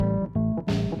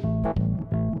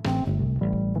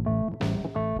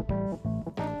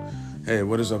Hey,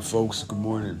 what is up, folks? Good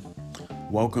morning.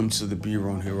 Welcome to the Be Your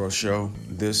Own Hero Show.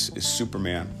 This is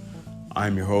Superman.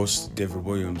 I'm your host, David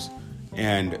Williams,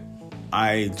 and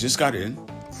I just got in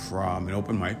from an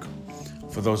open mic.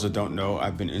 For those that don't know,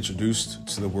 I've been introduced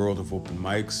to the world of open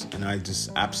mics, and I just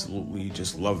absolutely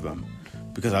love them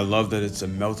because I love that it's a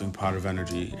melting pot of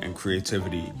energy and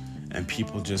creativity, and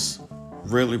people just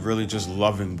really just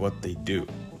loving what they do.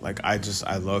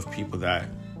 I love people that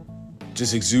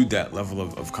just exude that level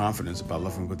of confidence about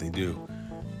loving what they do.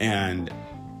 And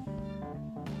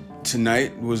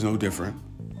tonight was no different.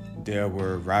 There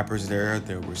were rappers there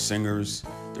were singers,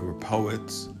 there were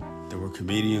poets, there were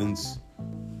comedians.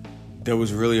 There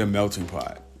was really a melting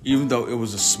pot. Even though it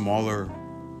was a smaller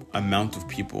amount of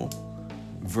people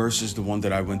versus the one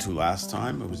that I went to last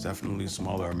time, it was definitely a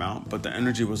smaller amount, but the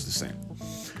energy was the same.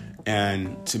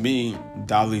 And to me,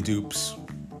 Dolly Doops,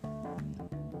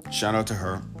 shout out to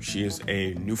her. She is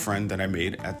a new friend that I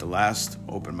made at the last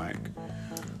open mic.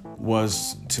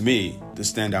 Was, to me, the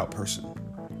standout person.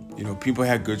 You know, people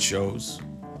had good shows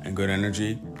and good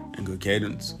energy and good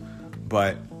cadence,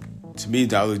 but to me,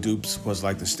 Dolly Doops was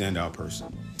like the standout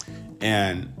person.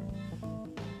 And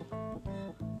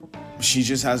she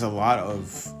just has a lot of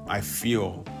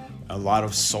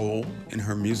soul in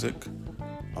her music,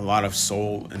 a lot of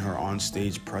soul in her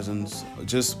on-stage presence,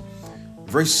 just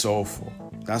very soulful.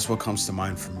 That's what comes to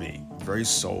mind for me. Very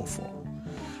soulful.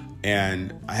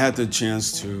 And I had the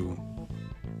chance to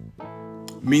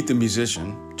meet the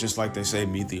musician, just like they say,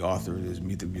 meet the author is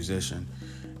meet the musician.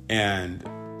 And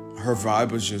her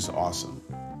vibe was just awesome.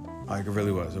 Like, it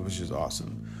really was. It was just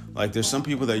awesome. Like, there's some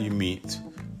people that you meet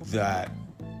that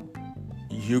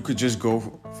you could just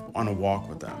go on a walk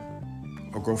with them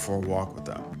or go for a walk with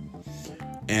them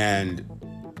and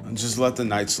just let the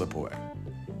night slip away.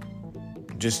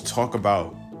 Just talk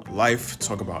about life,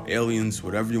 talk about aliens,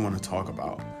 whatever you want to talk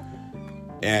about,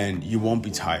 and you won't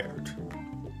be tired.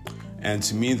 And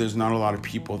to me, there's not a lot of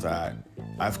people that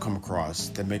I've come across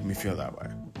that make me feel that way.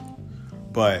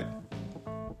 But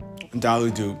Dolly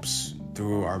Doops,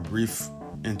 through our brief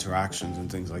interactions and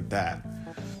things like that,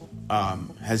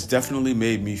 has definitely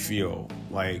made me feel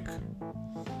like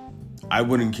I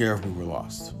wouldn't care if we were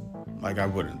lost. Like, I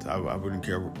wouldn't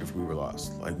care if we were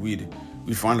lost. Like, we'd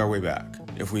find our way back.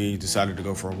 If we decided to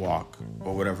go for a walk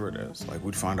or whatever it is, like,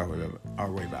 we'd find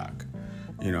our way back,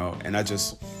 you know? And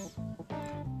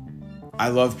I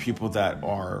love people that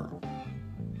are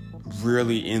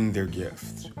really in their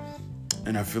gift.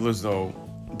 And I feel as though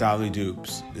Dolly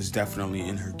Doops is definitely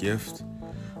in her gift.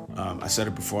 I said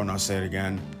it before and I'll say it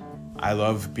again. I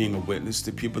love being a witness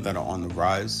to people that are on the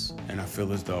rise. And I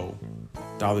feel as though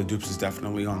Dolly Doops is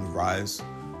definitely on the rise.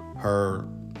 Her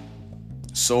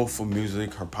soulful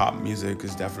music, her pop music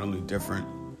is definitely different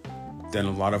than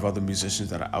a lot of other musicians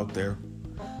that are out there.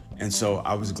 And so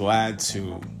I was glad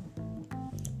to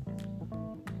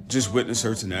just witness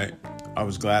her tonight. I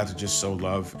was glad to just show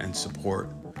love and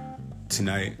support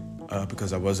tonight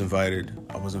because I was invited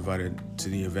to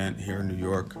the event here in New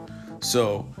York.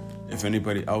 So if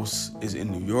anybody else is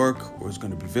in New York or is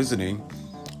going to be visiting,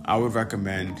 I would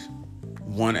recommend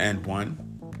 1 and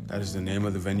 1. That is the name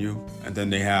of the venue. And then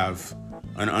they have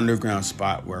an underground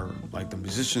spot where, like, the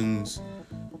musicians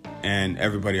and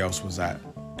everybody else was at.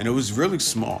 And it was really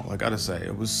small. I gotta say,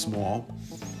 it was small.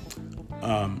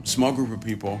 Small group of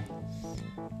people.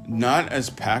 Not as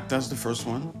packed as the first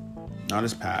one. Not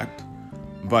as packed.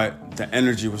 But the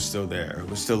energy was still there. It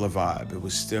was still a vibe. It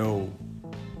was still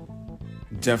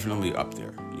definitely up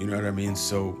there. You know what I mean?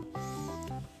 So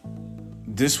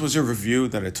this was a review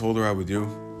that I told her I would do,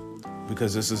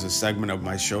 because this is a segment of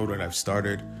my show that I've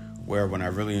started where when I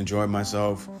really enjoy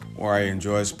myself or I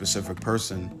enjoy a specific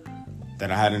person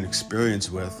that I had an experience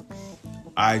with,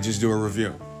 I just do a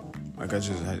review. I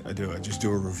just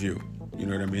do a review. You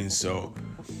know what I mean? So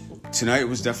tonight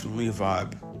was definitely a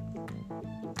vibe.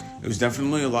 It was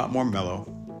definitely a lot more mellow.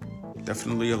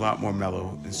 Definitely a lot more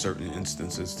mellow in certain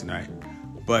instances tonight.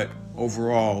 But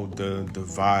overall, the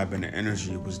vibe and the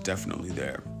energy was definitely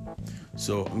there.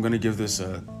 So I'm going to give this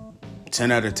a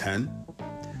 10 out of 10.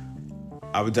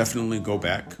 I would definitely go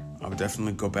back. I would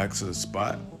definitely go back to the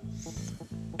spot.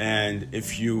 And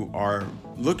if you are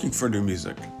looking for new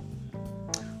music,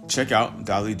 check out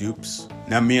Dolly Doops.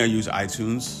 Now, me, I use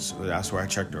iTunes, so that's where I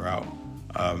checked her out.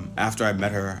 After I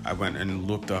met her, I went and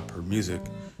looked up her music,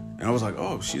 and I was like,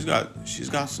 oh, she's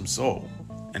got some soul.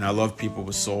 And I love people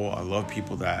with soul. I love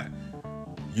people that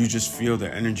you just feel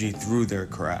their energy through their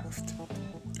craft,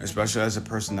 especially as a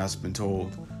person that's been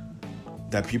told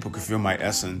that people can feel my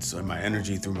essence and my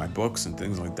energy through my books and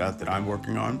things like that I'm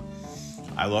working on.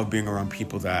 I love being around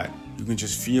people that you can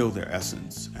just feel their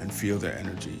essence and feel their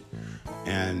energy.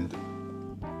 And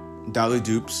Dolly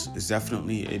Doops is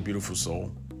definitely a beautiful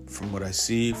soul. From what I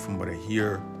see, from what I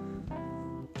hear,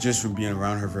 just from being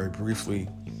around her very briefly,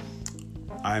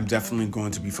 I'm definitely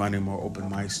going to be finding more open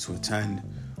mics to attend.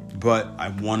 But I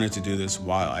wanted to do this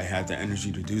while I had the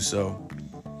energy to do so.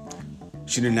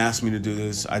 She didn't ask me to do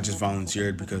this. I just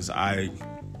volunteered because I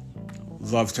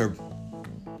loved her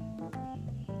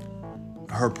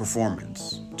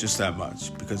performance just that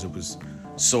much, because it was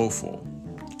soulful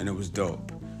and it was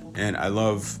dope. And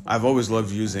I've always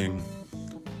loved using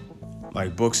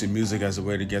like books and music as a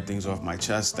way to get things off my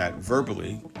chest that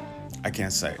verbally I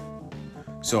can't say.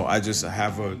 So I just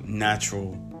have a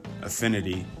natural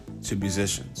affinity to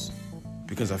musicians,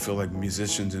 because I feel like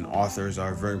musicians and authors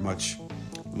are very much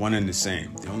one and the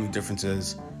same. The only difference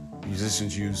is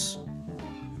musicians use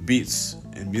beats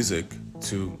and music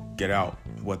to get out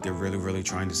what they're really, really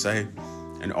trying to say.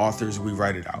 And authors, we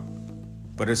write it out.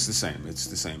 But it's the same. It's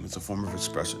the same. It's a form of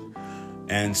expression.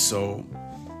 And so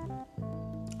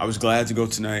I was glad to go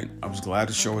tonight. I was glad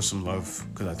to show her some love,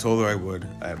 because I told her I would.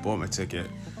 I had bought my ticket.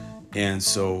 And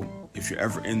so if you're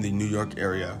ever in the New York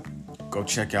area, go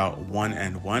check out 1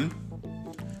 and 1,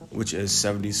 which is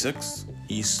 76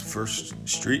 East 1st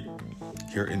Street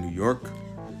here in New York.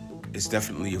 It's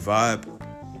definitely a vibe.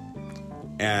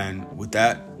 And with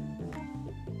that,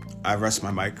 I rest my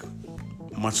mic.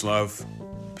 Much love,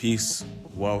 peace,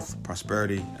 wealth,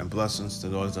 prosperity, and blessings to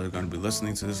those that are going to be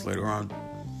listening to this later on.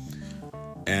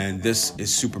 And this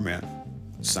is Superman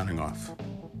signing off.